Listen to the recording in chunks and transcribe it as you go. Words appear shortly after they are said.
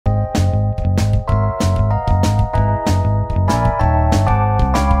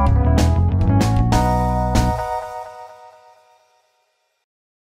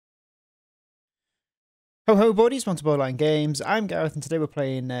Ho ho buddies, welcome to Borderline Games. I'm Gareth and today we're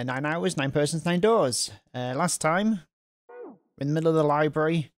playing 9 Hours, 9 Persons, 9 Doors. Last time, we're in the middle of the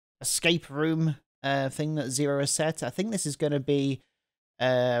library, escape room thing that Zero has set. I think this is going to be,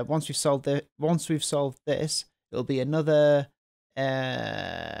 once we've solved this, it'll be another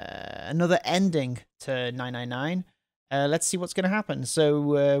ending to 999. Let's see what's going to happen.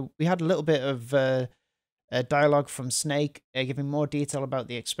 So we had a little bit of dialogue from Snake, giving more detail about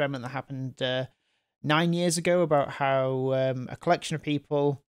the experiment that happened 9 years ago, about how a collection of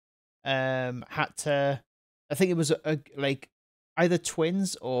people had to, I think it was like either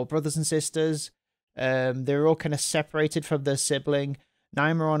twins or brothers and sisters. They were all kind of separated from their sibling.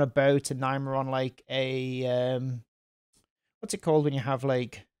 9 were on a boat and 9 were on like a what's it called when you have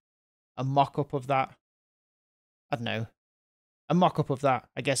like a mock-up of that? I don't know. A mock-up of that,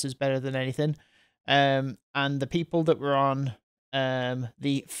 I guess, is better than anything. And the people that were on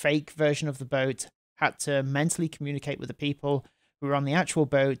the fake version of the boat had to mentally communicate with the people who were on the actual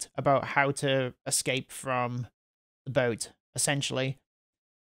boat about how to escape from the boat, essentially.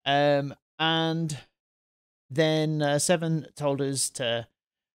 And then Seven told us to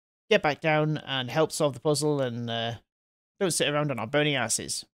get back down and help solve the puzzle and don't sit around on our bony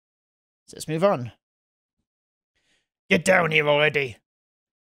asses. So let's move on. Get down here already!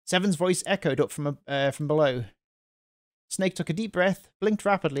 Seven's voice echoed up from below. Snake took a deep breath, blinked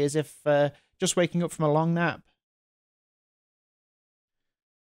rapidly as if just waking up from a long nap.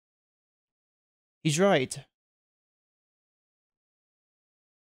 He's right.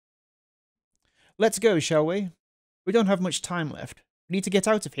 Let's go, shall we? We don't have much time left. We need to get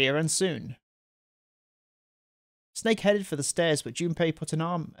out of here, and soon. Snake headed for the stairs, but Junpei put an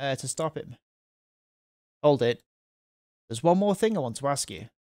arm to stop him. Hold it. There's one more thing I want to ask you.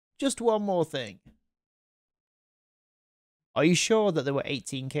 Just one more thing. Are you sure that there were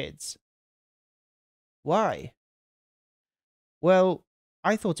 18 kids? Why? Well,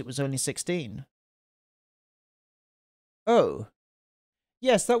 I thought it was only 16. Oh.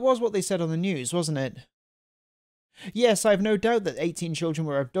 Yes, that was what they said on the news, wasn't it? Yes, I have no doubt that 18 children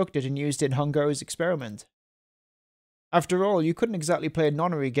were abducted and used in Hongo's experiment. After all, you couldn't exactly play a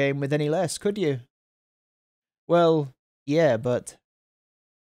nonary game with any less, could you? Well, yeah, but...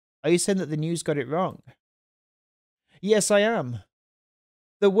 Are you saying that the news got it wrong? Yes, I am.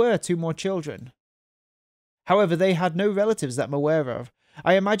 There were 2 more children. However, they had no relatives that I'm aware of.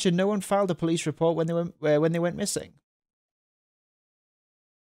 I imagine no one filed a police report when they went missing.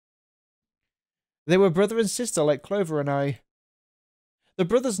 They were brother and sister like Clover and I. The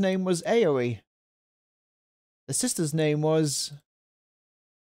brother's name was Aoi. The sister's name was...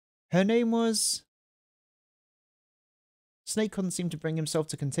 Her name was... Snake couldn't seem to bring himself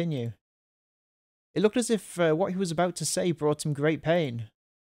to continue. It looked as if what he was about to say brought him great pain.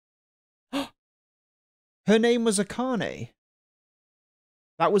 Her name was Akane.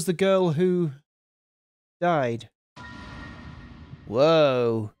 That was the girl who... died.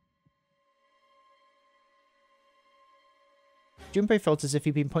 Whoa. Junpei felt as if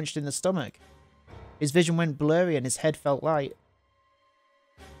he'd been punched in the stomach. His vision went blurry and his head felt light.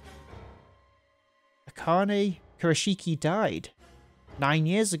 Akane Kurashiki died 9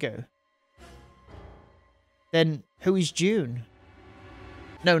 years ago. Then who is June?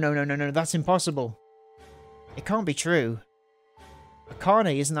 No, that's impossible. It can't be true.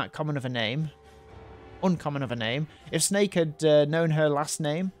 Akane isn't that common of a name. Uncommon of a name. If Snake had known her last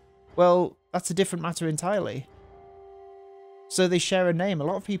name, well, that's a different matter entirely. So they share a name. A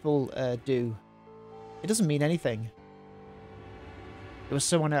lot of people do. It doesn't mean anything. It was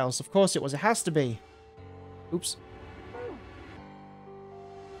someone else. Of course it was. It has to be. Oops.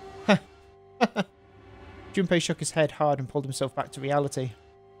 Junpei shook his head hard and pulled himself back to reality.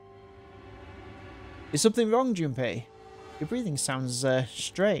 Is something wrong, Junpei? Your breathing sounds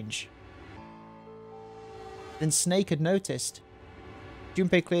strange. Then Snake had noticed.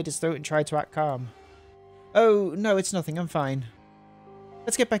 Junpei cleared his throat and tried to act calm. Oh, no, it's nothing. I'm fine.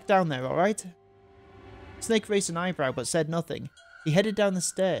 Let's get back down there, alright? Snake raised an eyebrow but said nothing. He headed down the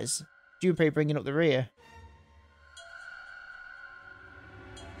stairs, Junpei bringing up the rear.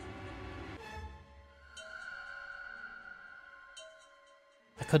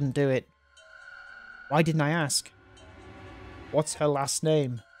 I couldn't do it. Why didn't I ask? What's her last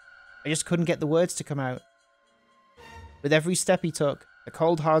name? I just couldn't get the words to come out. With every step he took, the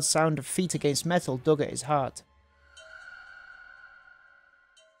cold hard sound of feet against metal dug at his heart.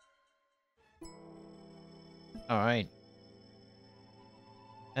 Alright.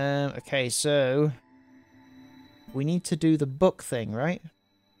 Okay, so... we need to do the book thing, right?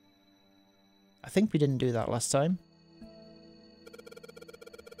 I think we didn't do that last time.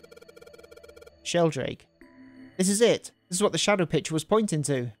 Sheldrake. This is it. This is what the shadow picture was pointing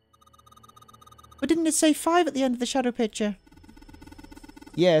to. But didn't it say 5 at the end of the shadow picture?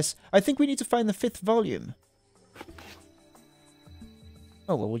 Yes, I think we need to find the 5th volume.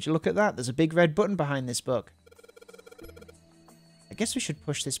 Oh, well, would you look at that? There's a big red button behind this book. I guess we should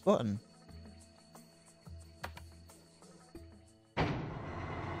push this button.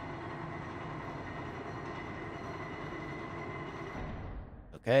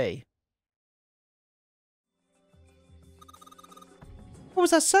 Okay. What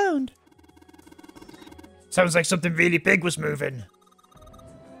was that sound? Sounds like something really big was moving.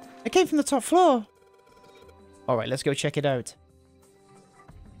 It came from the top floor. Alright, let's go check it out.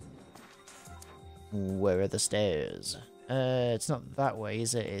 Where are the stairs? It's not that way,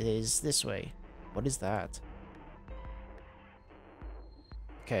 is it? It is this way. What is that?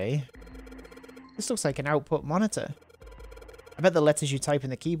 Okay. This looks like an output monitor. I bet the letters you type in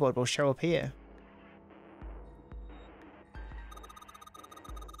the keyboard will show up here.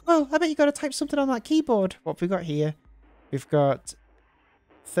 Well, I bet you gotta type something on that keyboard. What have we got here? We've got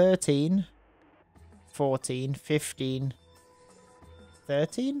 13, 14, 15,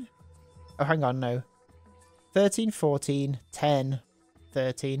 13? Oh, hang on, no. 13, 14, 10,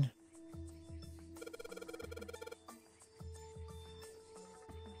 13.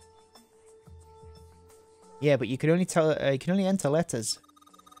 Yeah, but you can only enter letters.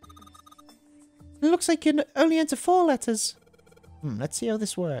 It looks like you can only enter 4 letters. Let's see how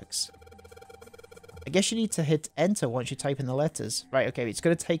this works. I guess you need to hit enter once you type in the letters. Right, okay, it's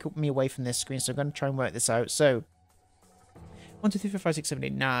going to take me away from this screen, so I'm going to try and work this out. So, 1, 2, 3, 4, 5, 6, 7,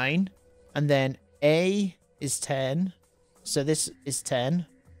 8, 9. And then A is 10. So this is 10.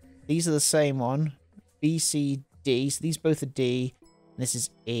 These are the same one. B, C, D. So these both are D. And this is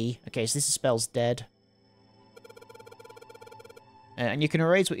E. Okay, so this spells dead. And you can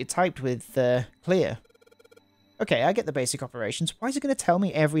erase what you typed with clear. Okay, I get the basic operations. Why is it going to tell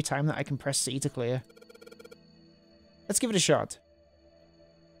me every time that I can press C to clear? Let's give it a shot.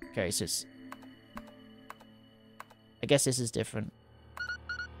 Okay, so it's... I guess this is different.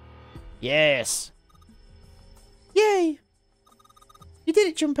 Yes! Yay! You did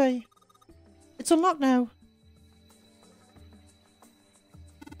it, Junpei! It's unlocked now.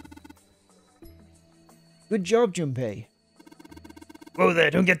 Good job, Junpei. Whoa there,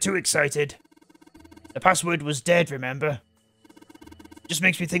 don't get too excited. The password was dead, remember? Just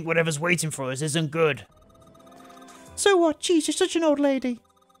makes me think whatever's waiting for us isn't good. So what? Jeez, you're such an old lady.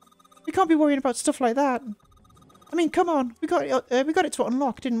 We can't be worrying about stuff like that. I mean, come on. We got it to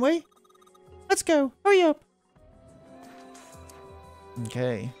unlock, didn't we? Let's go. Hurry up.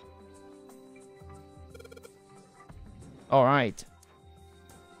 Okay. Alright.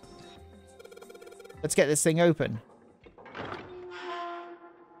 Let's get this thing open.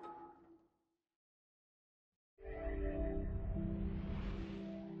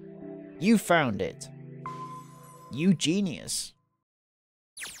 You found it. You genius.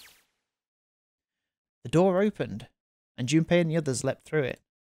 The door opened, and Junpei and the others leapt through it.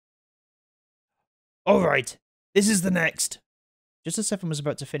 Alright, this is the next. Just as Stefan was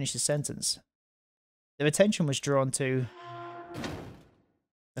about to finish his sentence, their attention was drawn to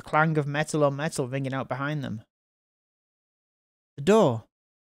the clang of metal on metal ringing out behind them. The door.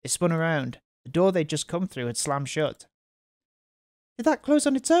 They spun around. The door they'd just come through had slammed shut. Did that close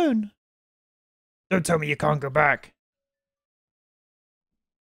on its own? Don't tell me you can't go back.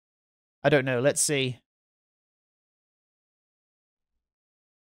 I don't know. Let's see.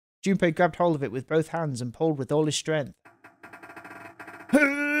 Junpei grabbed hold of it with both hands and pulled with all his strength.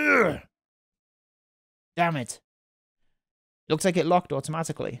 Damn it. Looks like it locked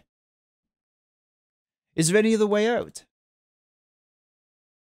automatically. Is there any other way out?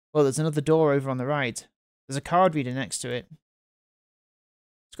 Well, there's another door over on the right. There's a card reader next to it.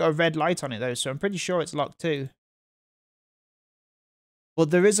 It's got a red light on it though, so I'm pretty sure it's locked too. But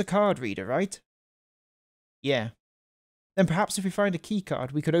there is a card reader, right? Yeah. Then perhaps if we find a key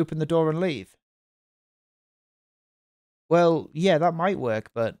card, we could open the door and leave. Well, yeah, that might work,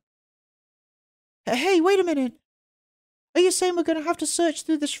 but... Hey, wait a minute! Are you saying we're going to have to search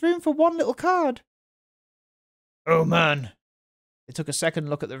through this room for one little card? Oh man. They took a second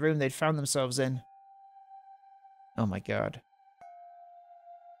look at the room they'd found themselves in. Oh my god.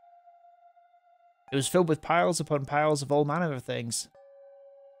 It was filled with piles upon piles of all manner of things.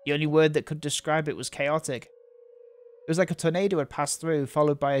 The only word that could describe it was chaotic. It was like a tornado had passed through,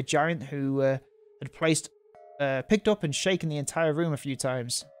 followed by a giant who had picked up and shaken the entire room a few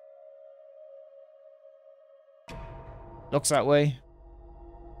times. Looks that way.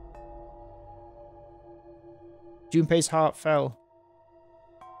 Junpei's heart fell.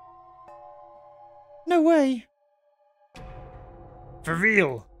 No way. For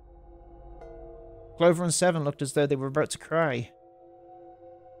real. Clover and Seven looked as though they were about to cry.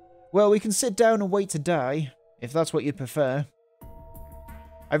 Well, we can sit down and wait to die, if that's what you prefer.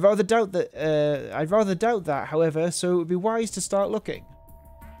 I'd rather doubt that, however, so it would be wise to start looking.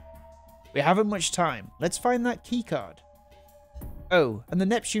 We haven't much time. Let's find that key card. Oh, and the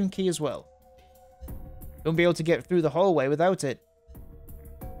Neptune key as well. Won't be able to get through the hallway without it.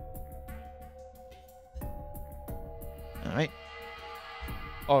 Alright.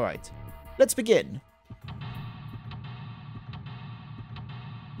 Alright. Let's begin.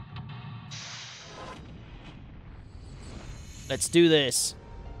 Let's do this.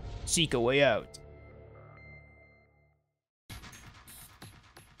 Seek a way out.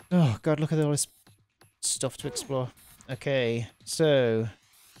 Oh god, look at all this stuff to explore. Okay, so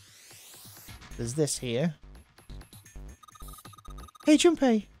there's this here. Hey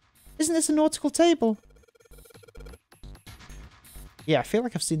Junpei, isn't this a nautical table? Yeah, I feel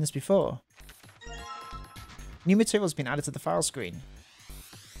like I've seen this before. New material has been added to the file screen.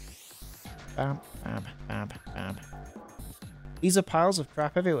 Bam, bam, bam, bam. These are piles of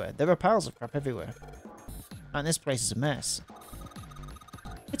crap everywhere. There are piles of crap everywhere. And this place is a mess.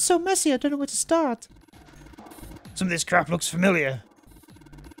 It's so messy, I don't know where to start. Some of this crap looks familiar.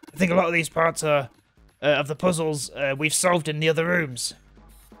 I think a lot of these parts are of the puzzles we've solved in the other rooms.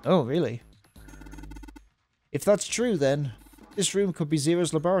 Oh, really? If that's true, then this room could be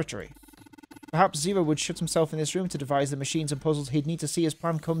Zero's laboratory. Perhaps Zero would shut himself in this room to devise the machines and puzzles he'd need to see his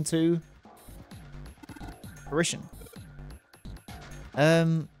plan come to fruition.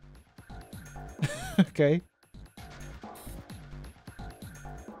 Okay.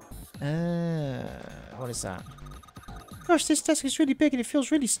 What is that? Gosh, this desk is really big and it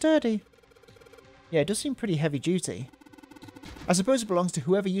feels really sturdy. Yeah, it does seem pretty heavy duty. I suppose it belongs to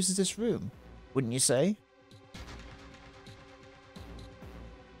whoever uses this room, wouldn't you say?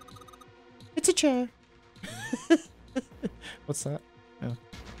 It's a chair. What's that? Oh,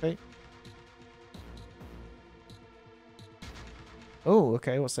 okay. Oh,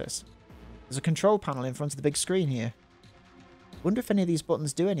 okay, what's this? There's a control panel in front of the big screen here. Wonder if any of these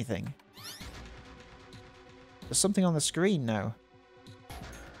buttons do anything. There's something on the screen now.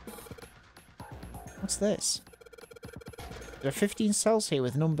 What's this? There are 15 cells here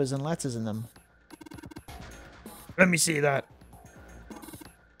with numbers and letters in them. Let me see that.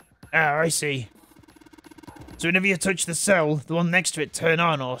 Ah, I see. So whenever you touch the cell, the one next to it turn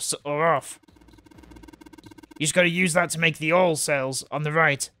on or off. You just gotta use that to make the all cells on the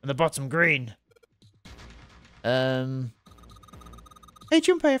right and the bottom green. Hey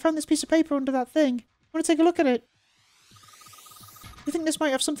Junpei, I found this piece of paper under that thing. Want to take a look at it? You think this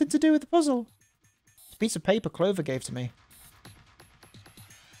might have something to do with the puzzle? It's a piece of paper Clover gave to me.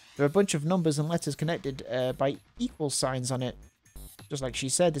 There are a bunch of numbers and letters connected by equal signs on it. Just like she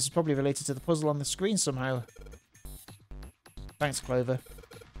said, this is probably related to the puzzle on the screen somehow. Thanks, Clover.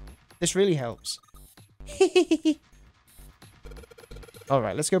 This really helps.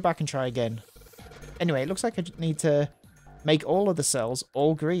 Alright, let's go back and try again. Anyway, it looks like I need to make all of the cells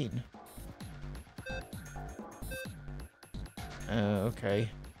all green. Okay.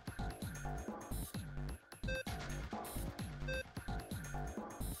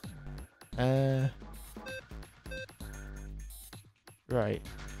 Right.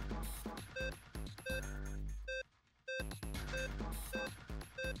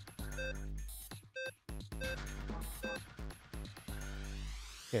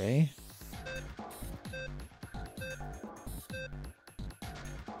 Okay.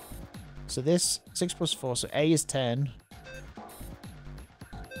 So this 6 plus 4, so A is 10.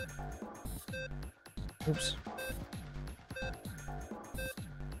 Oops.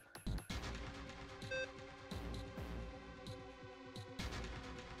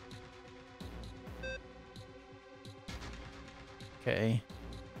 Okay.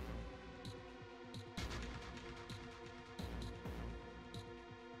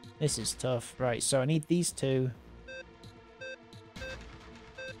 This is tough. Right, so I need these two.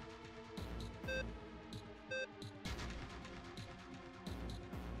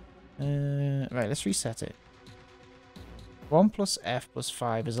 Right, let's reset it. 1 plus F plus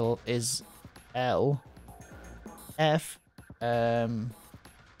 5 is L. F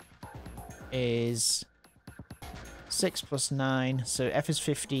is 6 plus 9, so F is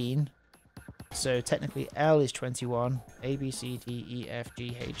 15. So technically L is 21. A, B, C, D, E, F,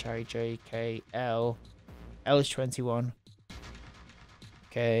 G, H, I, J, K, L. L is 21.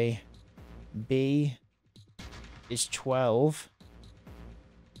 Okay. B is 12.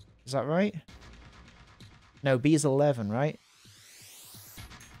 Is that right? No, B is 11, right?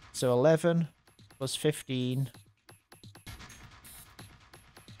 So 11 plus 15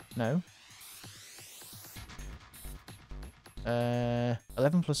 No. 11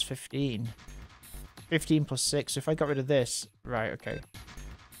 plus 15. 15 plus 6. So if I got rid of this... Right, okay.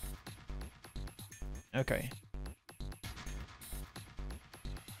 Okay.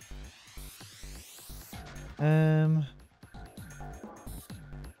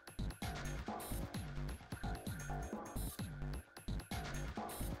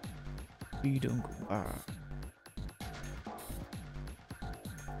 You don't go back.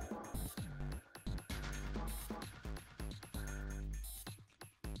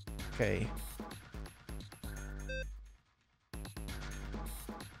 Okay.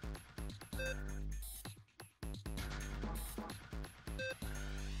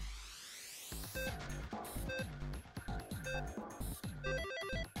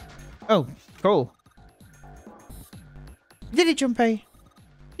 Oh, cool. Did it, Junpei?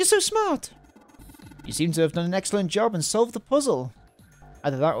 You're so smart. You seem to have done an excellent job and solved the puzzle.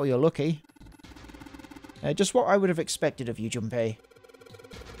 Either that or you're lucky. Just what I would have expected of you, Junpei.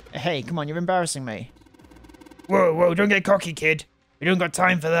 Hey, come on, you're embarrassing me. Whoa, whoa, don't get cocky, kid. We don't got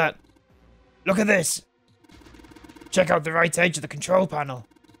time for that. Look at this. Check out the right edge of the control panel.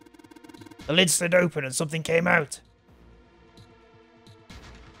 The lid slid open and something came out.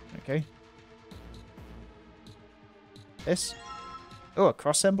 Okay. This. Oh, a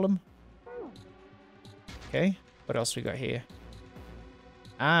cross emblem. Okay. What else we got here?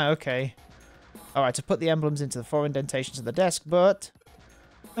 Ah, okay. Alright, to put the emblems into the 4 indentations of the desk, but...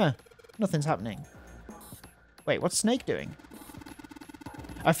 Huh. Nothing's happening. Wait, what's Snake doing?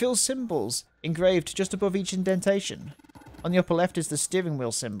 I feel symbols engraved just above each indentation. On the upper left is the steering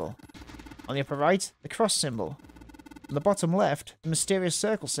wheel symbol. On the upper right, the cross symbol. On the bottom left, the mysterious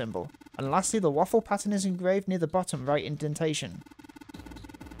circle symbol. And lastly, the waffle pattern is engraved near the bottom right indentation.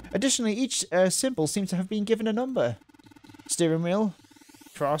 Additionally, each symbol seems to have been given a number. Steering wheel,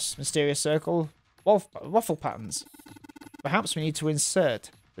 cross, mysterious circle, waffle patterns. Perhaps we need to insert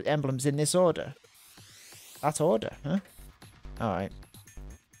the emblems in this order. That order, huh? Alright.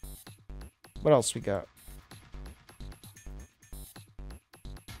 What else we got?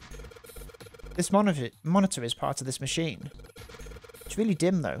 This monitor is part of this machine. It's really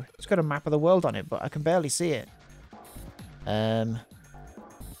dim though. It's got a map of the world on it, but I can barely see it. That's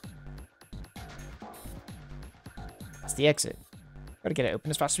the exit. Gotta get it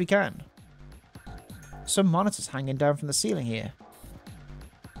open as fast as we can. Some monitors hanging down from the ceiling here.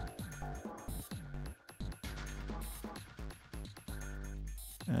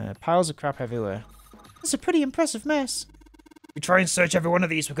 Piles of crap everywhere. It's a pretty impressive mess. We try and search every one of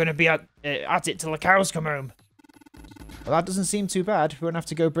these, we're going to be at it till the cows come home. Well, that doesn't seem too bad. We won't have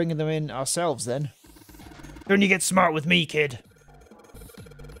to go bringing them in ourselves then. Don't you get smart with me, kid.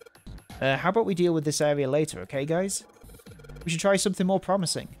 How about we deal with this area later, okay, guys? We should try something more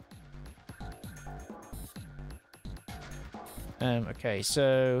promising. Okay,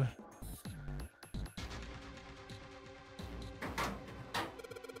 so...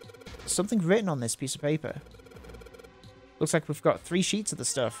 something written on this piece of paper. Looks like we've got 3 sheets of the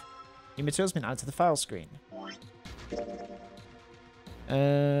stuff. New material's been added to the file screen.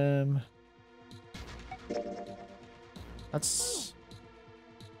 That's...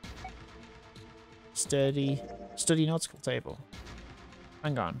 study nautical table.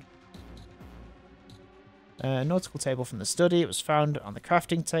 Hang on. Nautical table from the study. It was found on the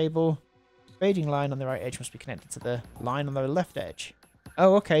crafting table. Fading line on the right edge must be connected to the line on the left edge.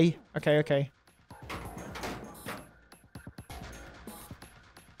 Oh, okay. Okay.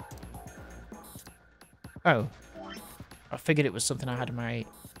 Oh. I figured it was something I had in my...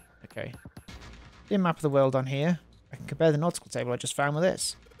 Okay. Dim map of the world on here. I can compare the nautical table I just found with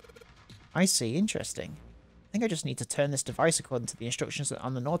this. I see. Interesting. I think I just need to turn this device according to the instructions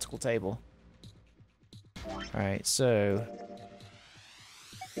on the nautical table. Alright, so...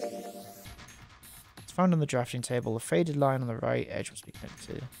 it's found on the drafting table. The faded line on the right edge must be connected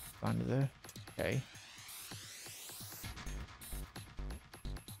to the line of the... Okay.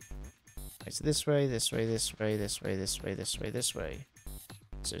 Okay, so this way, this way, this way, this way, this way, this way, this way.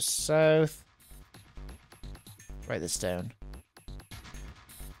 So south... write this down.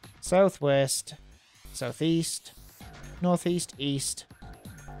 Southwest, southeast, northeast, east,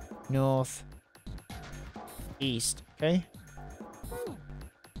 north, east. Okay.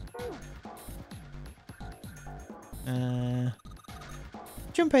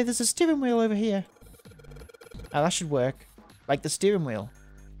 Junpei, there's a steering wheel over here. Ah, that should work. Like the steering wheel.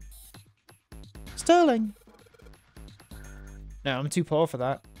 Sterling. No, I'm too poor for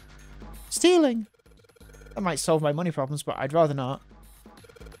that. Stealing. That might solve my money problems, but I'd rather not.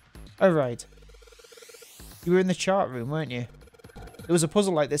 Oh, right. You were in the chart room, weren't you? There was a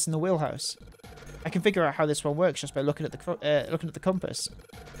puzzle like this in the wheelhouse. I can figure out how this one works just by looking at the compass.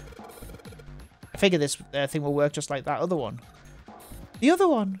 I figure this thing will work just like that other one. The other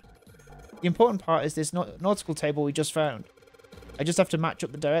one? The important part is this nautical table we just found. I just have to match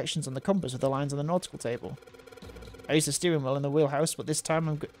up the directions on the compass with the lines on the nautical table. I used the steering wheel in the wheelhouse, but this time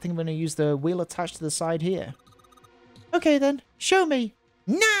I think I'm going to use the wheel attached to the side here. Okay then, show me!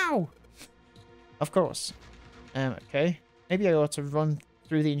 Now! Of course. Okay. Maybe I ought to run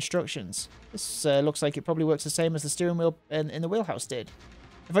through the instructions. This looks like it probably works the same as the steering wheel in the wheelhouse did.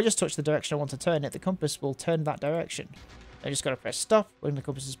 If I just touch the direction I want to turn it, the compass will turn that direction. I just gotta press stop when the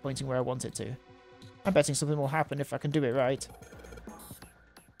compass is pointing where I want it to. I'm betting something will happen if I can do it right.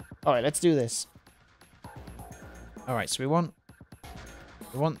 Alright, let's do this. Alright, so we want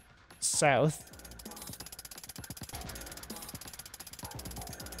south.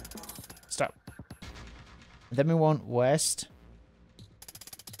 Stop. And then we want west.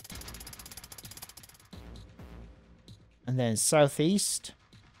 And then southeast.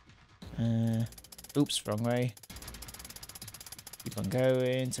 Oops, wrong way. Keep on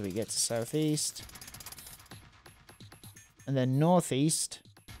going until we get to southeast. And then northeast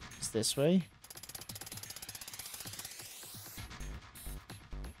is this way.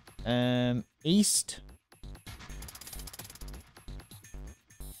 East.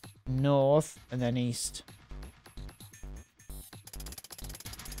 North, and then east.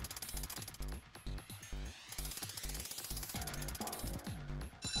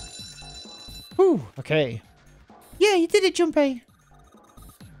 Whew, okay. Yeah, you did it, Junpei.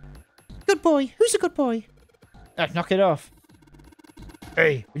 Good boy. Who's a good boy? Knock it off.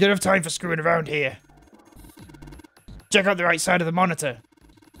 Hey, we don't have time for screwing around here. Check out the right side of the monitor.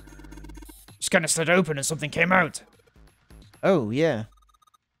 Just kind of slid open and something came out. Oh, yeah.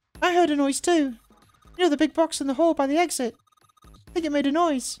 I heard a noise too. You know the big box in the hall by the exit? I think it made a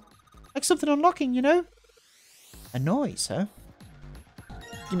noise. Like something unlocking, you know? A noise, huh?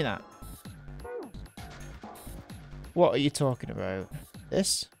 Give me that. What are you talking about?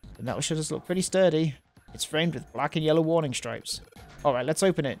 This? The metal shutters look pretty sturdy. It's framed with black and yellow warning stripes. Alright, let's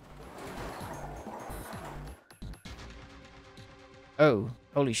open it. Oh,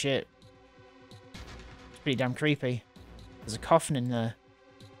 holy shit. It's pretty damn creepy. There's a coffin in there.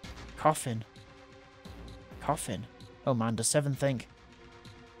 Coffin. Coffin. Oh man, does Seven think?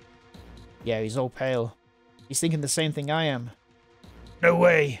 Yeah, he's all pale. He's thinking the same thing I am. No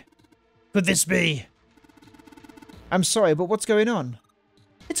way. Could this be? I'm sorry, but what's going on?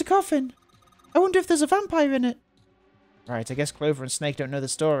 It's a coffin. I wonder if there's a vampire in it. Right, I guess Clover and Snake don't know the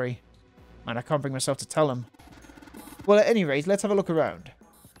story. Man, I can't bring myself to tell them. Well, at any rate, let's have a look around.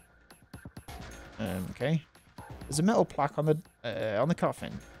 Okay. There's a metal plaque on the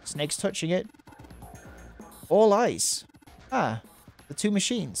coffin. Snake's touching it. All ice. Ah, the two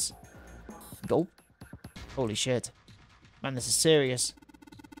machines. Gulp. Holy shit. Man, this is serious.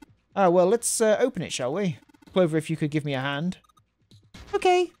 Ah, well, let's open it, shall we? Clover, if you could give me a hand.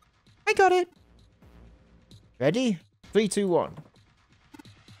 Okay, I got it. Ready? 3, 2, 1.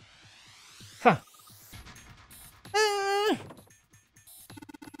 Huh.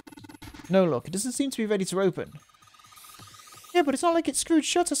 No, look, it doesn't seem to be ready to open. Yeah, but it's not like it's screwed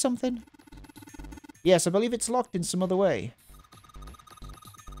shut or something. Yes, I believe it's locked in some other way.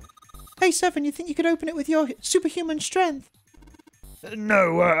 Hey, Seven, you think you could open it with your superhuman strength?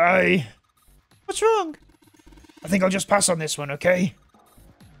 No, What's wrong? I think I'll just pass on this one, okay?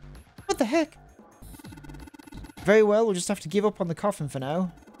 What the heck? Very well, we'll just have to give up on the coffin for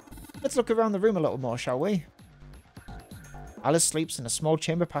now. Let's look around the room a little more, shall we? Alice sleeps in a small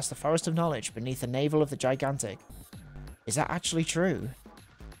chamber past the Forest of Knowledge beneath the navel of the Gigantic. Is that actually true?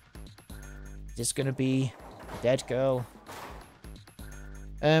 Is this going to be a dead girl?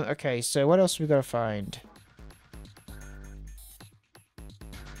 Okay, so what else have we got to find?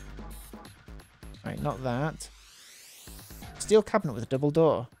 Right, not that. Steel cabinet with a double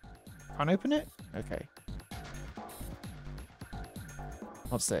door. Can't open it? Okay.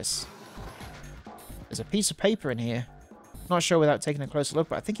 What's this? There's a piece of paper in here. Not sure without taking a closer look,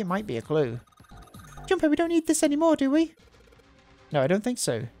 but I think it might be a clue. Junpei, we don't need this anymore, do we? No, I don't think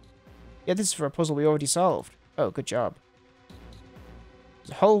so. Yeah, this is for a puzzle we already solved. Oh, good job.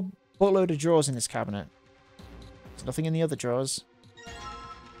 There's a whole buttload of drawers in this cabinet. There's nothing in the other drawers.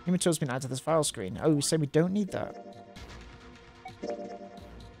 Inventory's been added to this file screen. Oh, you say we don't need that.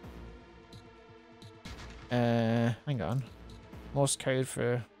 Hang on. Morse code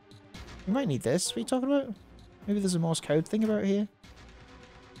for... We might need this. What are you talking about? Maybe there's a Morse code thing about here.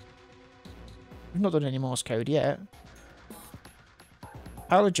 We've not done any Morse code yet.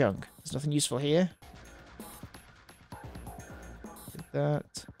 Pile of junk. There's nothing useful here.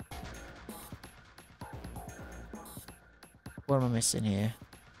 that. What am I missing here?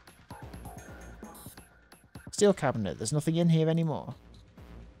 Steel cabinet. There's nothing in here anymore.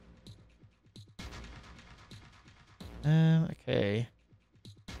 Okay.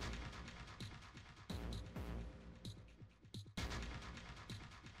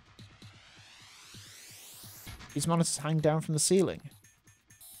 These monitors hang down from the ceiling.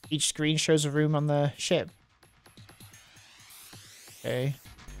 Each screen shows a room on the ship. Okay.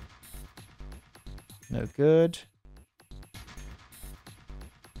 No good.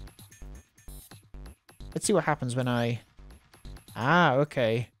 Let's see what happens when I... Ah,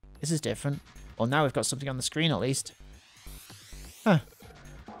 okay. This is different. Well, now we've got something on the screen at least. Huh.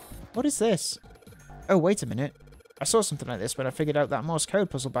 What is this? Oh, wait a minute. I saw something like this when I figured out that Morse code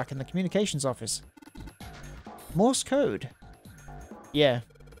puzzle back in the communications office. Morse code? Yeah.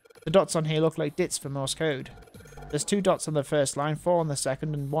 The dots on here look like dits for Morse code. There's 2 dots on the first line, 4 on the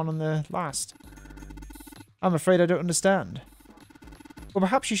second, and 1 on the last. I'm afraid I don't understand. Well,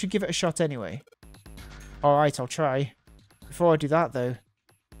 perhaps you should give it a shot anyway. Alright, I'll try. Before I do that, though,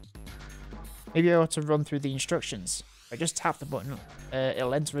 maybe I ought to run through the instructions. If I just tap the button,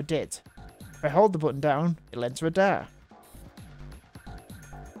 it'll enter a dit. If I hold the button down, it'll enter a dar.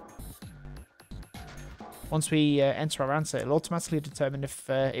 Once we enter our answer, it'll automatically determine if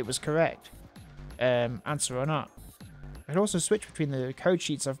it was correct answer or not. I can also switch between the code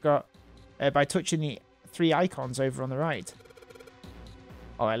sheets I've got by touching the 3 icons over on the right.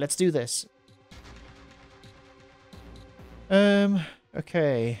 Alright, let's do this.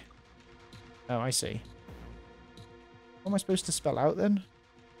 Okay. Oh, I see. What am I supposed to spell out then?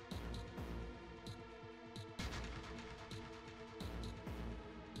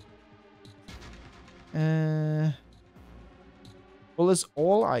 Well, there's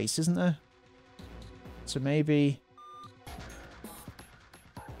all ice, isn't there? So maybe...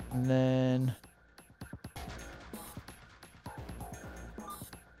 And then...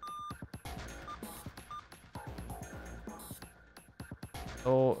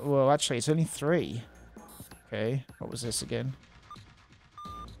 Oh, well, actually, it's only 3. Okay, what was this again?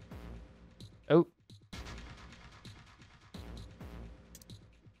 Oh.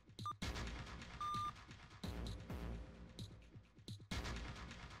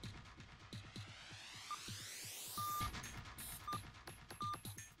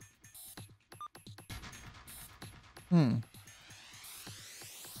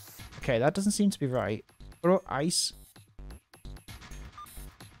 Okay, that doesn't seem to be right. What about ice?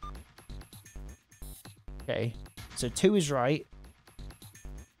 Okay, so 2 is right.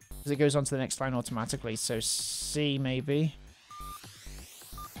 Because it goes on to the next line automatically. So C, maybe.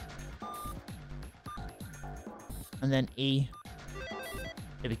 And then E.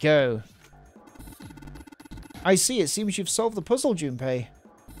 Here we go. I see, it seems you've solved the puzzle, Junpei.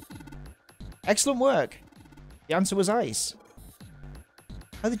 Excellent work. The answer was ice.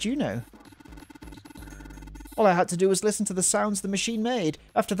 How did you know? All I had to do was listen to the sounds the machine made.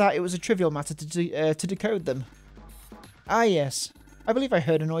 After that, it was a trivial matter to decode them. Ah, yes. I believe I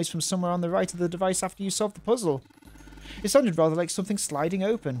heard a noise from somewhere on the right of the device after you solved the puzzle. It sounded rather like something sliding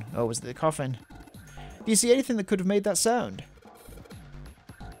open. Or was it the coffin? Do you see anything that could have made that sound?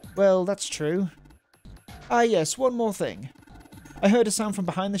 Well, that's true. Ah, yes, one more thing. I heard a sound from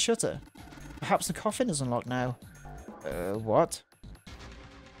behind the shutter. Perhaps the coffin is unlocked now. What?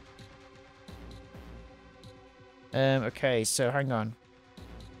 Okay, so hang on.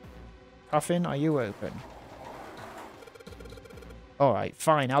 Coffin, are you open? Alright,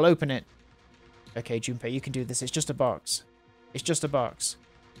 fine, I'll open it. Okay, Junpei, you can do this. It's just a box. It's just a box.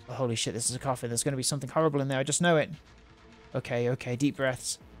 Oh, holy shit, this is a coffin. There's going to be something horrible in there. I just know it. Okay, okay, deep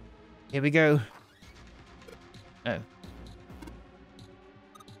breaths. Here we go. Oh.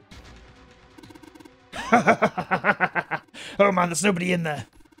 Oh man, there's nobody in there.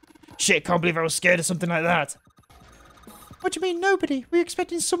 Shit, can't believe I was scared of something like that. What do you mean nobody? We're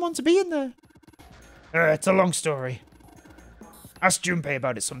expecting someone to be in there. It's a long story. Ask Junpei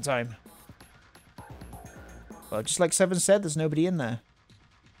about it sometime. Well, just like Seven said, there's nobody in there.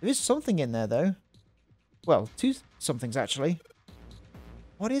 There is something in there, though. Well, 2 somethings, actually.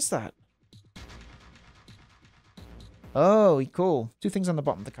 What is that? Oh, cool. 2 things on the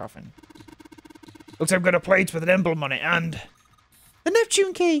bottom of the coffin. Looks like I've got a plate with an emblem on it and... The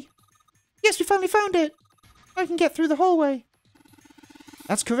Neptune key! Yes, we finally found it! I can get through the hallway.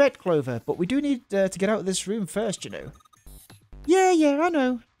 That's correct, Clover, but we do need to get out of this room first, you know. Yeah, I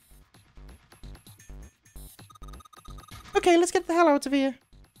know. Okay, let's get the hell out of here.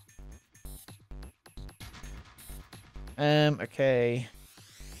 Okay.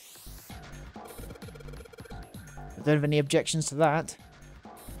 I don't have any objections to that.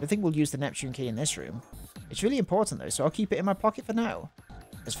 I think we'll use the Neptune key in this room. It's really important though, so I'll keep it in my pocket for now.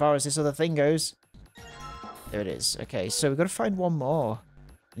 As far as this other thing goes. There it is. Okay, so we've got to find one more.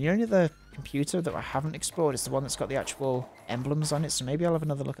 The only other computer that I haven't explored is the one that's got the actual emblems on it, so maybe I'll have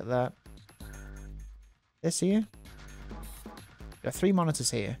another look at that. This here. There are 3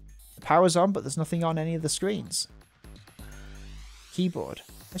 monitors here. The power's on, but there's nothing on any of the screens. Keyboard.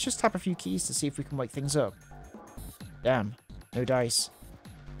 Let's just tap a few keys to see if we can wake things up. Damn. No dice.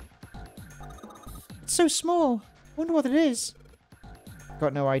 It's so small. I wonder what it is.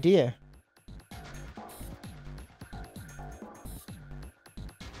 Got no idea.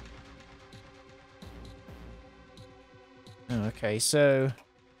 Okay, so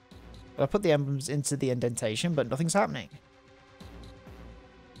I put the emblems into the indentation, but nothing's happening.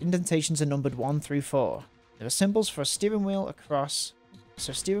 Indentations are numbered 1 through 4. There are symbols for a steering wheel, a cross.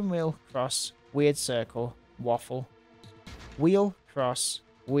 So steering wheel, cross, weird circle, waffle. Wheel, cross,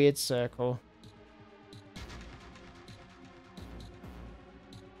 weird circle.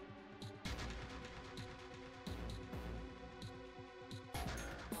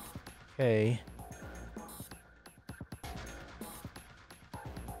 Okay.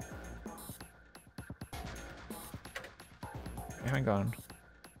 Hang on.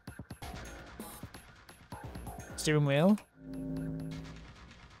 Steering wheel.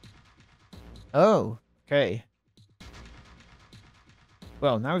 Oh, okay.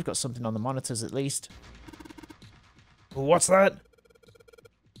 Well, now we've got something on the monitors at least. Well, what's that?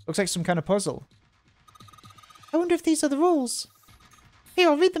 Looks like some kind of puzzle. I wonder if these are the rules. Here,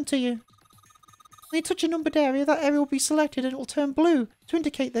 I'll read them to you. When you touch a numbered area, that area will be selected and it will turn blue to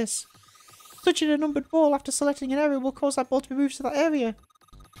indicate this. Touching a numbered ball after selecting an area will cause that ball to be moved to that area.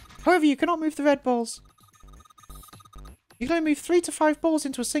 However, you cannot move the red balls. You can only move 3 to 5 balls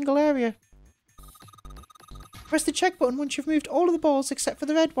into a single area. Press the check button once you've moved all of the balls except for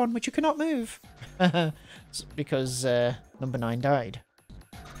the red one, which you cannot move. Because number 9 died.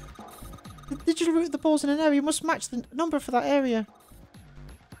 The digital route of the balls in an area must match the number for that area.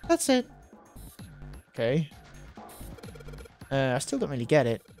 That's it. Okay. I still don't really get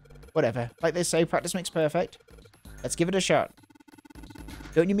it. Whatever. Like they say, practice makes perfect. Let's give it a shot.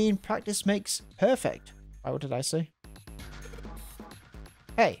 Don't you mean practice makes perfect? Why, what did I say?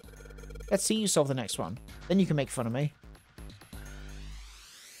 Hey, let's see you solve the next one. Then you can make fun of me.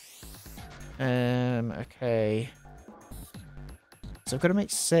 Okay. So I've got to make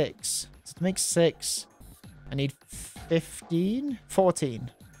 6. So to make 6, I need 15?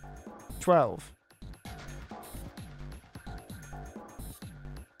 14. 12.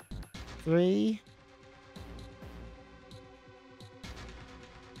 3.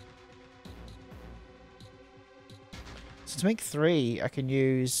 So to make 3, I can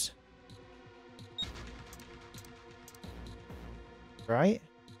use... Right?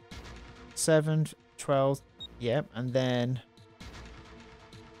 7, 12, yep, and then...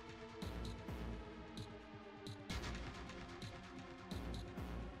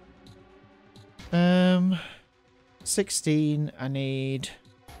 16, I need...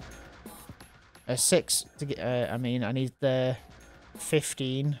 6 to get, I need the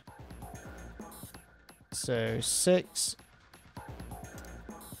 15. So 6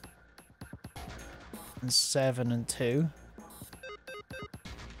 and 7 and 2.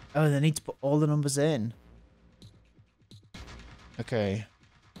 Oh, they need to put all the numbers in. Okay.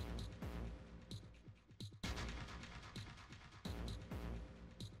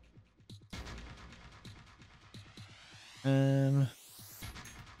 Hmm.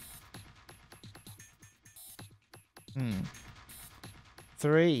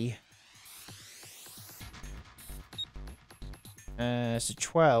 3. So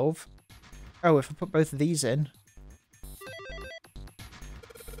 12. Oh, if I put both of these in.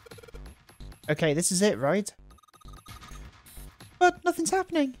 Okay, this is it, right? But nothing's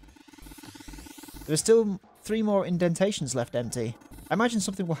happening. There are still 3 more indentations left empty. I imagine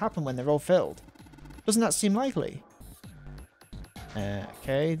something will happen when they're all filled. Doesn't that seem likely?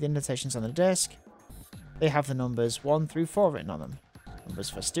 Okay, the indentations on the desk. They have the numbers 1 through 4 written on them. Numbers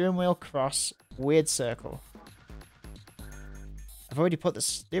for steering wheel, cross, weird circle. I've already put the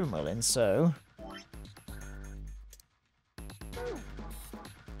steering wheel in, so...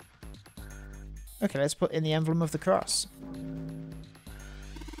 Okay, let's put in the emblem of the cross.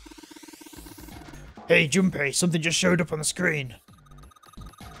 Hey, Junpei, something just showed up on the screen.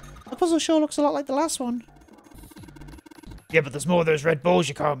 The puzzle sure looks a lot like the last one. Yeah, but there's more of those red balls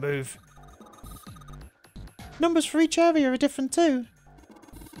you can't move. Numbers for each area are different too.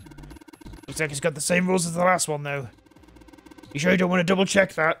 Looks like it's got the same rules as the last one, though. You sure you don't want to double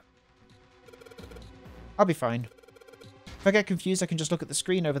check that? I'll be fine. If I get confused, I can just look at the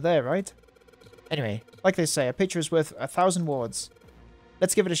screen over there, right? Anyway, like they say, a picture is worth 1,000 words.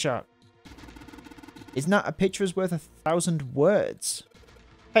 Let's give it a shot. Is not a picture is worth 1,000 words?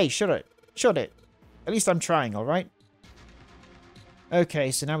 Hey, shut it. Shut it. At least I'm trying, alright?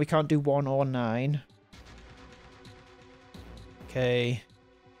 Okay, so now we can't do 1 or 9. Okay.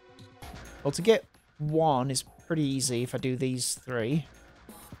 Well, to get 1 is pretty easy if I do these 3.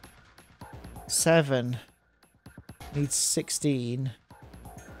 7 needs 16.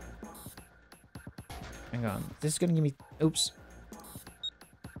 Hang on. This is going to give me... Oops.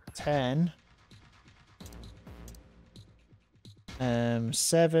 10. 7,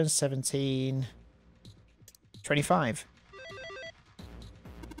 17... 25.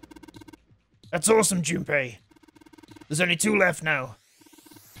 That's awesome, Junpei. There's only 2 left now.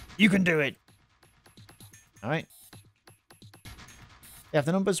 You can do it. Alright. Yeah,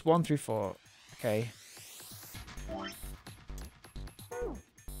 the numbers 1 through 4. Okay.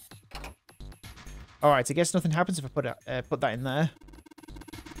 Alright, I guess nothing happens if I put that in there.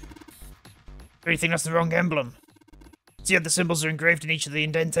 Or you think that's the wrong emblem? See how the symbols are engraved in each of the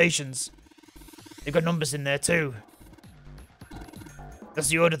indentations? They've got numbers in there too. That's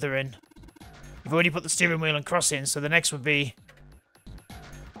the order they're in. You've already put the steering wheel and cross in, so the next would be...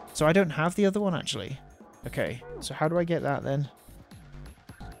 So I don't have the other one, actually. Okay, so how do I get that, then?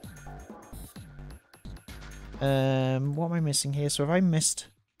 What am I missing here? So have I missed...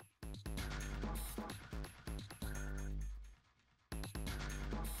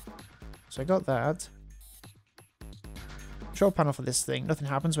 So I got that. Control panel for this thing. Nothing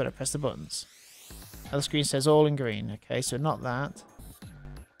happens when I press the buttons. Now the screen says all in green. Okay, so not that.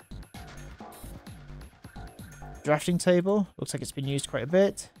 Drafting table. Looks like it's been used quite a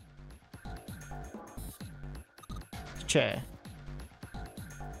bit. Chair.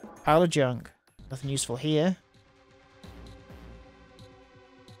 Pile of junk. Nothing useful here.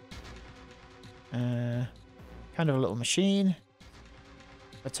 Kind of a little machine.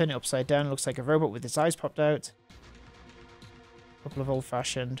 If I turn it upside down, it looks like a robot with its eyes popped out. A couple of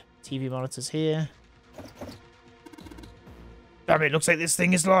old-fashioned TV monitors here. Damn it, looks like this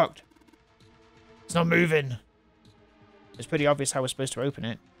thing is locked. It's not moving. It's pretty obvious how we're supposed to open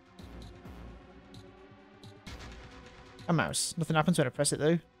it. A mouse. Nothing happens when I press it,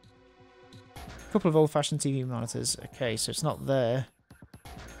 though. A couple of old-fashioned TV monitors. Okay, so it's not there.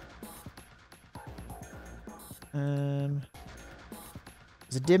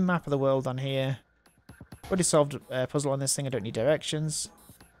 There's a dim map of the world on here. Already solved a puzzle on this thing. I don't need directions.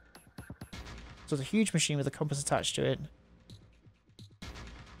 So it's a huge machine with a compass attached to it.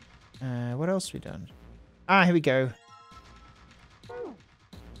 What else have we done? Ah, here we go.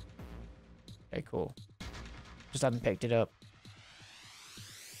 Okay, cool. Just hadn't picked it up.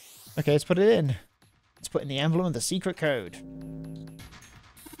 Okay, let's put it in. Let's put in the emblem of the secret code.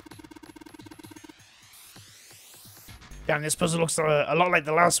 Damn, this puzzle looks a lot like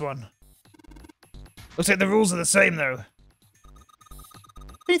the last one. Looks like the rules are the same, though.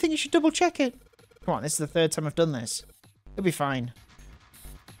 Do you think you should double check it? Come on, this is the 3rd time I've done this. It'll be fine.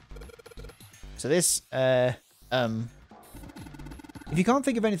 So this, if you can't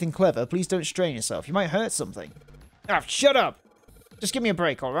think of anything clever, please don't strain yourself. You might hurt something. Ah, shut up! Just give me a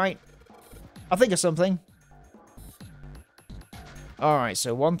break, alright? I'll think of something. Alright,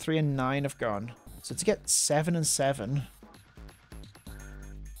 so 1, 3, and 9 have gone. So to get 7 and 7...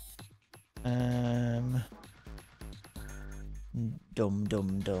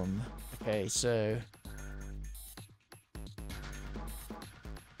 Dum. Okay, so...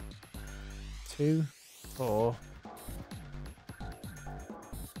 2, 4...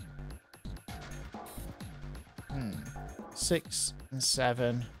 6 and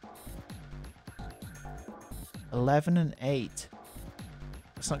 7... 11 and 8.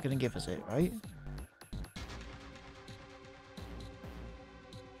 That's not going to give us it, right?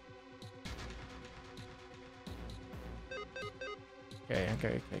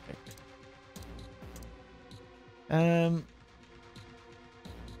 Okay.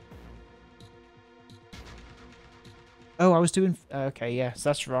 Oh, I was doing... Okay, yes,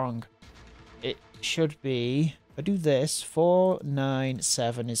 that's wrong. It should be... If I do this, 4, 9,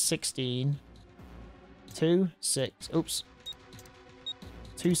 7 is 16. 2, 6... Oops.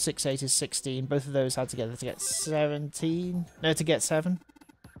 2, 6, 8 is 16. Both of those had together to get 17. No, to get 7.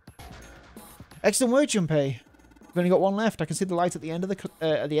 Excellent work, Junpei. We've only got 1 left. I can see the light at the end of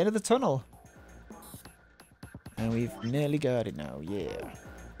the tunnel. And we've nearly got it now. Yeah.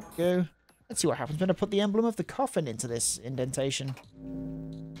 Go. Let's see what happens when I put the emblem of the coffin into this indentation.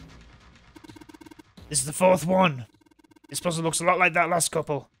 This is the 4th one. This puzzle looks a lot like that last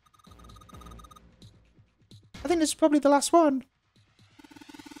couple. I think this is probably the last one.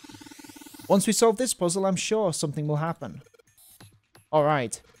 Once we solve this puzzle, I'm sure something will happen.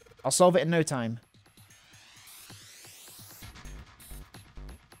 Alright, I'll solve it in no time.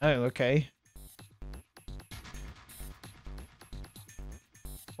 Oh, okay.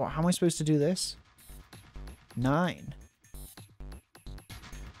 What, how am I supposed to do this? 9.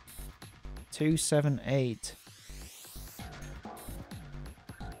 2, 7, 8.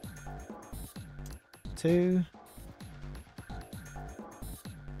 2.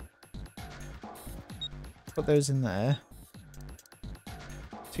 Put those in there.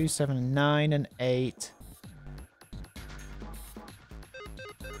 2, 7, 9, and 8.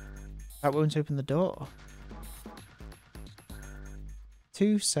 That won't open the door.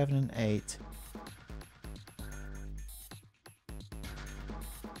 2, 7, and 8.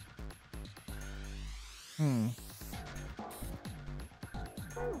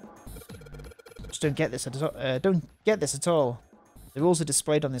 Just don't get this at all. The rules are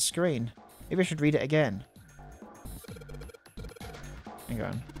displayed on this screen. Maybe I should read it again. Hang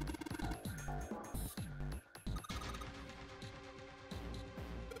on.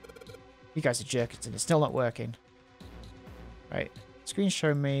 You guys are jerks and it's still not working. Right. Screen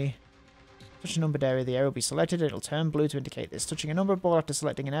showing me. Touch a numbered area, the area will be selected. It'll turn blue to indicate this. Touching a numbered ball after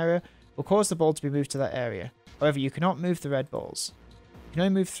selecting an area will cause the ball to be moved to that area. However, you cannot move the red balls. You can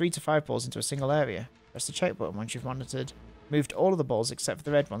only move 3 to 5 balls into a single area. Press the check button once you've moved all of the balls except for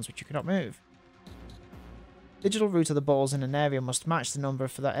the red ones, which you cannot move. Digital route of the balls in an area must match the number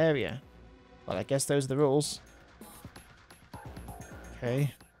for that area. Well, I guess those are the rules.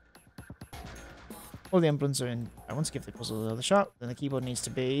 Okay. All the emblems are in. I want to give the puzzle another shot. Then the keyboard needs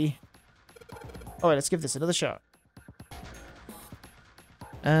to be... Alright, let's give this another shot.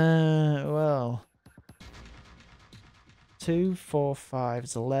 Well... 2, 4, 5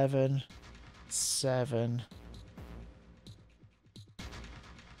 is 11. 7.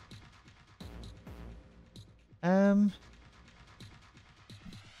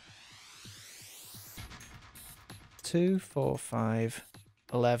 Two, 4, 5,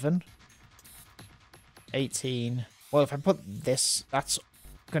 11. 18. Well, if I put this, that's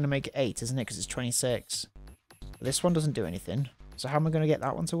going to make it 8, isn't it? Because it's 26. But this one doesn't do anything. So how am I going to get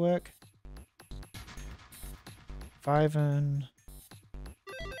that one to work? 5 and...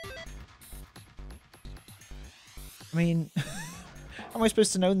 I mean... how am I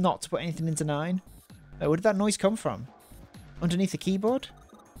supposed to know not to put anything into 9? Where did that noise come from? Underneath the keyboard?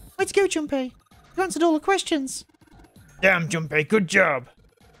 Way to go, Junpei! You answered all the questions! Damn, Junpei, good job!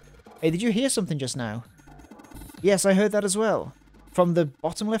 Hey, did you hear something just now? Yes, I heard that as well. From the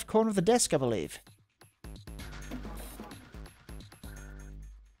bottom left corner of the desk, I believe.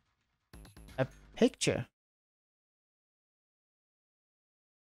 A picture.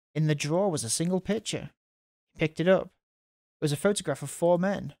 In the drawer was a single picture. He picked it up. It was a photograph of 4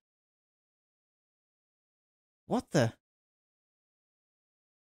 men. What the?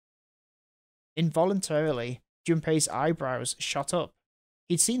 Involuntarily, Junpei's eyebrows shot up.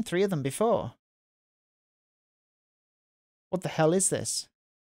 He'd seen 3 of them before. What the hell is this?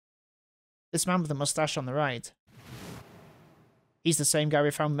 This man with the mustache on the right. He's the same guy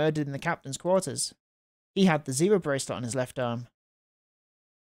we found murdered in the captain's quarters. He had the zero bracelet on his left arm.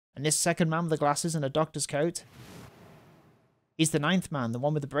 And this second man with the glasses and a doctor's coat? He's the 9th man, the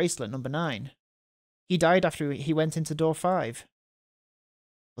one with the bracelet, number 9. He died after he went into door 5.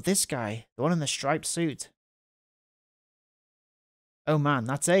 But this guy, the one in the striped suit. Oh man,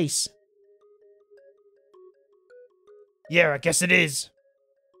 that's Ace. Yeah, I guess it is.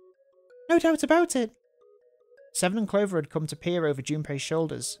 No doubt about it. Seven and Clover had come to peer over Junpei's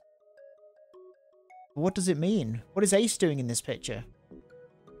shoulders. But what does it mean? What is Ace doing in this picture?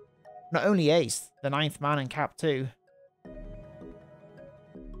 Not only Ace, the 9th man and Cap too.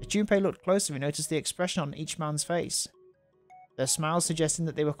 As Junpei looked closer, he noticed the expression on each man's face. Their smiles suggesting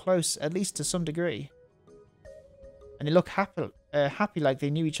that they were close, at least to some degree. And they looked happy like they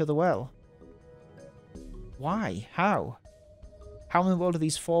knew each other well. Why? How? How in the world are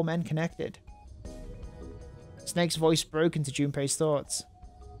these 4 men connected? Snake's voice broke into Junpei's thoughts.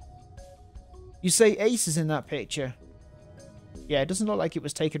 You say Ace is in that picture? Yeah, it doesn't look like it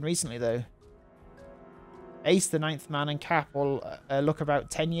was taken recently though. Ace, the 9th man, and Cap all look about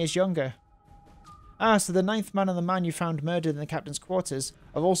 10 years younger. Ah, so the 9th man and the man you found murdered in the captain's quarters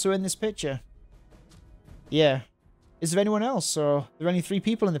are also in this picture? Yeah. Is there anyone else, or are there only 3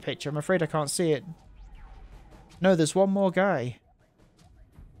 people in the picture? I'm afraid I can't see it. No, there's one more guy.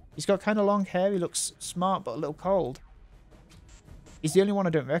 He's got kind of long hair, he looks smart but a little cold. He's the only one I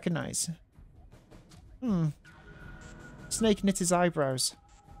don't recognize. Snake knit his eyebrows.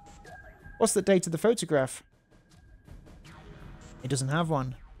 What's the date of the photograph? It doesn't have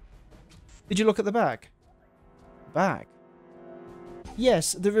one. Did you look at the back? Back?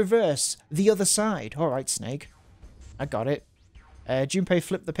 Yes, the reverse. The other side. Alright, Snake. I got it. Junpei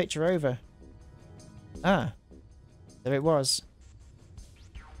flipped the picture over. Ah. There it was.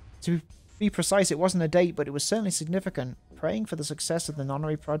 To be precise, it wasn't a date, but it was certainly significant. Praying for the success of the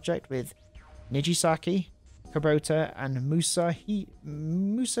Nonary project with Nijisaki, Kubota, and Musashido.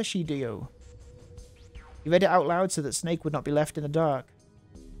 He read it out loud so that Snake would not be left in the dark.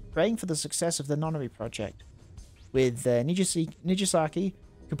 Praying for the success of the Nonary project with Nijisaki,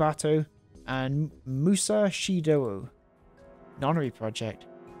 Kubato, and Musashido. Nonary project.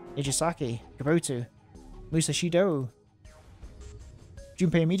 Nijisaki, Kuboto, Musashido.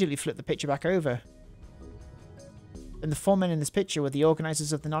 Junpei immediately flipped the picture back over. And the four men in this picture were the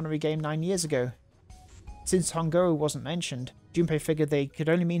organisers of the Nonary game 9 years ago. Since Hongou wasn't mentioned, Junpei figured they could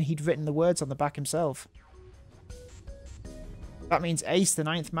only mean he'd written the words on the back himself. That means Ace, the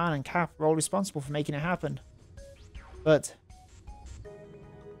ninth man, and Cap were all responsible for making it happen. But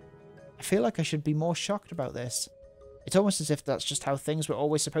I feel like I should be more shocked about this. It's almost as if that's just how things were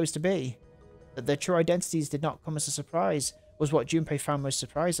always supposed to be. That their true identities did not come as a surprise was what Junpei found most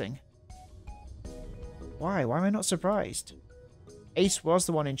surprising. Why? Why am I not surprised? Ace was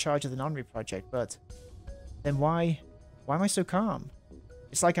the one in charge of the Nonary project, but then why am I so calm?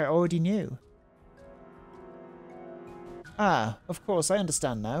 It's like I already knew. Ah, of course, I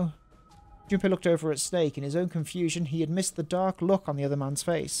understand now. Junpei looked over at Snake. In his own confusion, he had missed the dark look on the other man's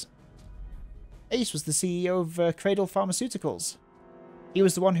face. Ace was the CEO of Cradle Pharmaceuticals. He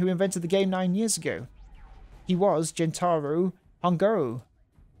was the one who invented the game 9 years ago. He was Gentaro Hongou.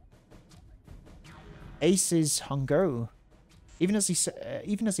 Ace is Hongou. Even as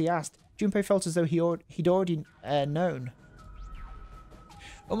he asked, Junpei felt as though he'd already known.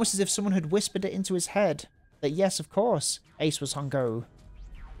 Almost as if someone had whispered it into his head that yes, of course, Ace was Hongou.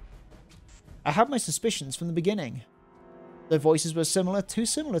 I had my suspicions from the beginning. Their voices were similar, too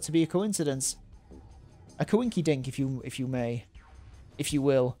similar to be a coincidence. A coinky-dink, if you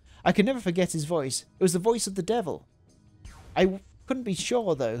will. I could never forget his voice. It was the voice of the devil. I couldn't be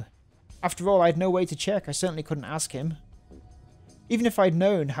sure, though. After all, I had no way to check. I certainly couldn't ask him. Even if I'd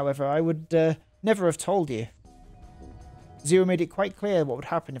known, however, I would never have told you. Zero made it quite clear what would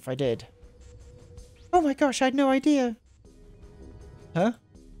happen if I did. Oh my gosh, I had no idea. Huh?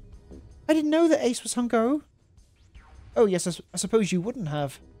 I didn't know that Ace was Hongou. Oh yes, I suppose you wouldn't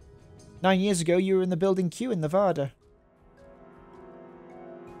have. 9 years ago, you were in the building Q in Nevada.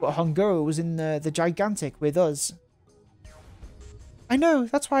 But Hongou was in the Gigantic with us. I know,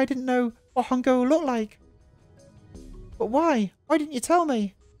 that's why I didn't know what Hongou looked like. But why? Why didn't you tell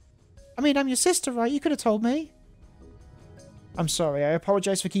me? I mean, I'm your sister, right? You could have told me. I'm sorry, I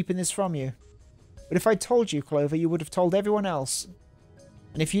apologise for keeping this from you. But if I'd told you, Clover, you would have told everyone else.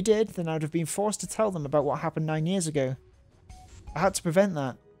 And if you did, then I would have been forced to tell them about what happened 9 years ago. I had to prevent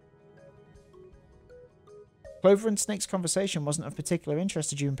that. Clover and Snake's conversation wasn't of particular interest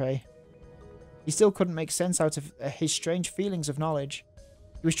to Junpei. He still couldn't make sense out of his strange feelings of knowledge.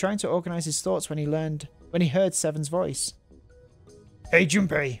 He was trying to organise his thoughts when he heard Seven's voice. Hey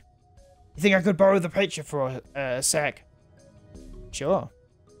Junpei, you think I could borrow the picture for a sec? Sure.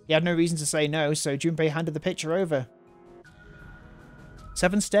 He had no reason to say no, so Junpei handed the picture over.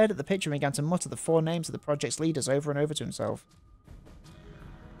 Seven stared at the picture and began to mutter the 4 names of the project's leaders over and over to himself.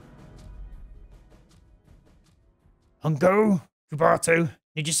 Hongou, Kubato,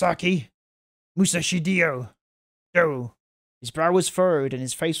 Nijisaki, Musashido. Do. His brow was furrowed and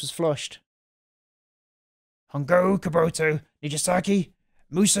his face was flushed. Hongou, Kubato, Nijisaki,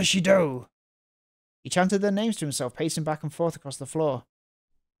 Musashido. He chanted their names to himself, pacing back and forth across the floor.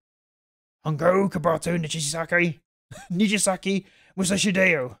 Hongou, Kubato, Nijisaki,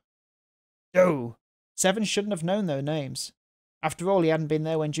 Musashideo. Do. Seven shouldn't have known their names. After all, he hadn't been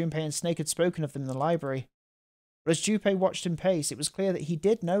there when Junpei and Snake had spoken of them in the library. But as Junpei watched him pace, it was clear that he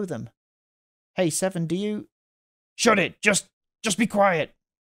did know them. Hey, Seven, do you... Shut it! Just be quiet!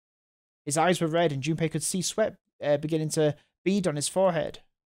 His eyes were red and Junpei could see sweat beginning to bead on his forehead.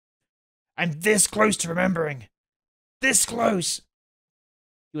 I'm this close to remembering. This close!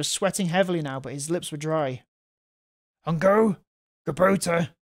 He was sweating heavily now, but his lips were dry. Hongou, Kubota,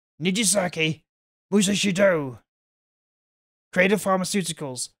 Nijisaki, Musashido. Cradle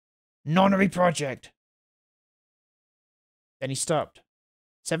Pharmaceuticals. Nonary project. Then he stopped.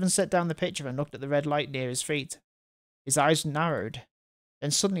 Seven set down the picture and looked at the red light near his feet. His eyes narrowed. Then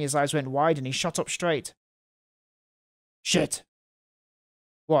suddenly his eyes went wide and he shot up straight. Shit.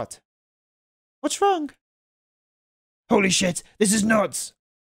 What? What's wrong? Holy shit, this is nuts.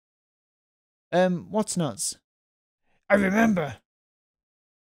 What's nuts? I remember.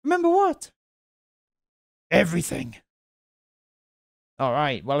 Remember what? Everything. All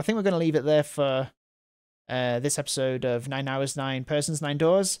right. Well, I think we're going to leave it there for this episode of 9 Hours, 9 Persons, 9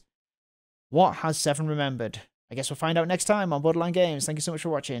 Doors. What has Seven remembered? I guess we'll find out next time on Borderline Games. Thank you so much for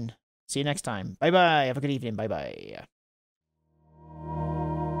watching. See you next time. Bye-bye. Have a good evening. Bye-bye.